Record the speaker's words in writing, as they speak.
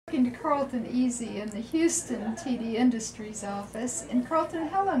talking to Carlton Easy in the Houston TD Industries office. And Carlton,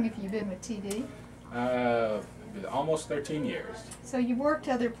 how long have you been with TD? Almost 13 years. So you worked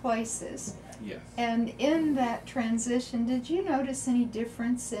other places. Yes. And in that transition, did you notice any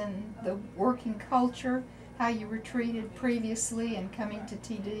difference in the working culture, how you were treated previously and coming to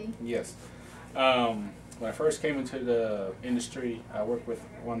TD? Yes. When I first came into the industry, I worked with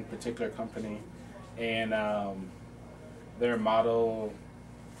one particular company, and their model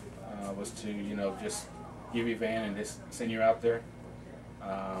was to, just give you a van and just send you out there.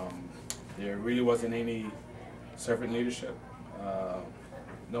 There really wasn't any servant leadership.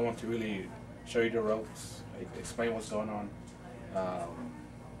 No one to really show you the ropes, explain what's going on,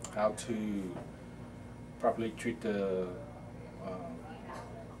 how to properly treat the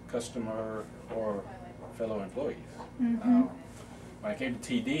customer or fellow employees. Mm-hmm. When I came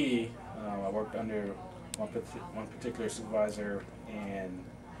to TD, I worked under one particular supervisor, and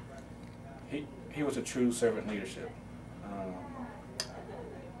he was a true servant leadership.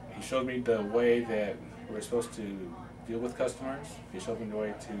 He showed me the way that we're supposed to deal with customers. He showed me the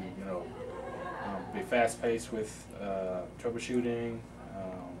way to, be fast-paced with troubleshooting,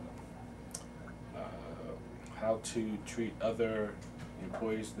 how to treat other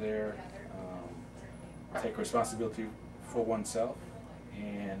employees there, take responsibility for oneself,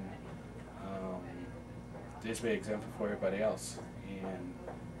 and just be an example for everybody else. And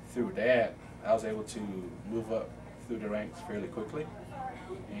through that, I was able to move up through the ranks fairly quickly,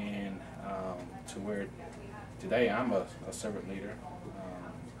 and to where today I'm a servant leader,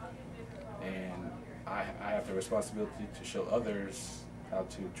 and I have the responsibility to show others how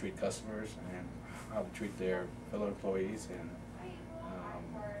to treat customers and how to treat their fellow employees, and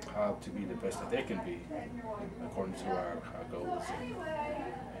how to be the best that they can be according to our goals and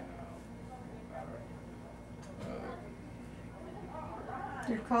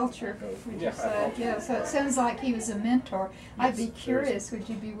Your culture, would you yeah, say? Yeah, so it sounds like he was a mentor. Yes, I'd be curious, would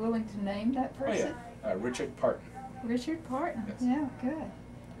you be willing to name that person? Oh yeah, Richard Parton. Richard Parton. Yes. Yeah, good.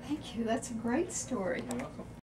 Thank you. That's a great story. You're welcome.